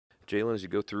Jaylin, as you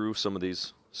go through some of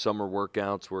these summer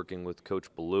workouts, working with Coach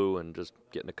Ballou and just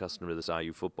getting accustomed to this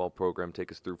IU football program,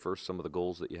 take us through first some of the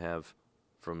goals that you have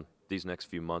from these next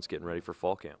few months getting ready for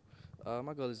fall camp.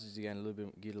 My goal is just to get a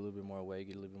little bit more weight,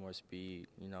 get a little bit more speed,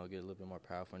 get a little bit more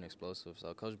powerful and explosive.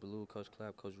 So Coach Ballou, Coach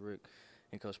Clapp, Coach Rick,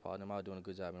 and Coach Paul, them all doing a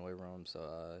good job in the weight room. So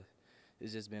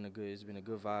it's just been a good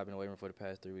vibe in the weight room for the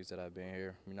past 3 weeks that I've been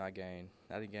here. I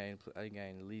didn't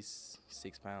gain at least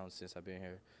 6 pounds since I've been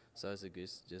here. So it's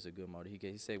just a good motive.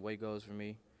 He set weight goals for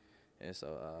me, and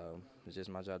so it's just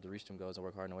my job to reach them goals and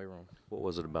work hard in the weight room. What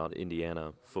was it about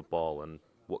Indiana football and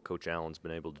what Coach Allen's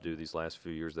been able to do these last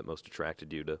few years that most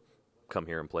attracted you to come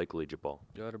here and play collegiate ball?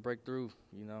 To break through,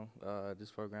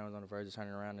 this program is on the verge of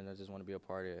turning around, and I just want to be a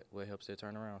part of it. What helps it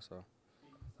turn around, so.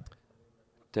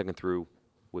 Taking through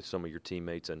with some of your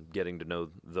teammates and getting to know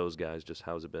those guys, just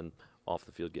how's it been off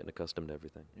the field, getting accustomed to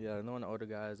everything? Yeah, knowing the older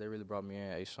guys, they really brought me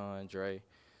in, Ashawn, Dre.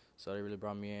 So they really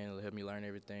brought me in, helped me learn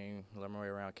everything, learn my way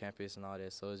around campus and all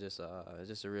that. So it's just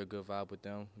a real good vibe with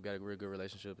them. We got a real good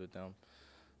relationship with them.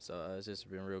 So it's just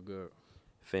been real good.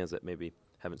 Fans that maybe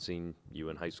haven't seen you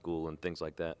in high school and things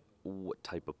like that, what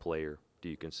type of player do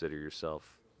you consider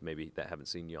yourself? Maybe that haven't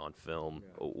seen you on film.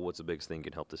 Yeah. What's the biggest thing you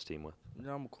can help this team with?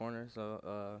 I'm a corner,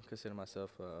 so consider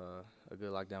myself a good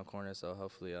lockdown corner. So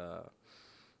hopefully, I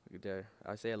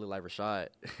say I look like Rashad,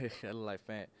 I look like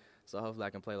Fant. So hopefully I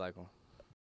can play like him.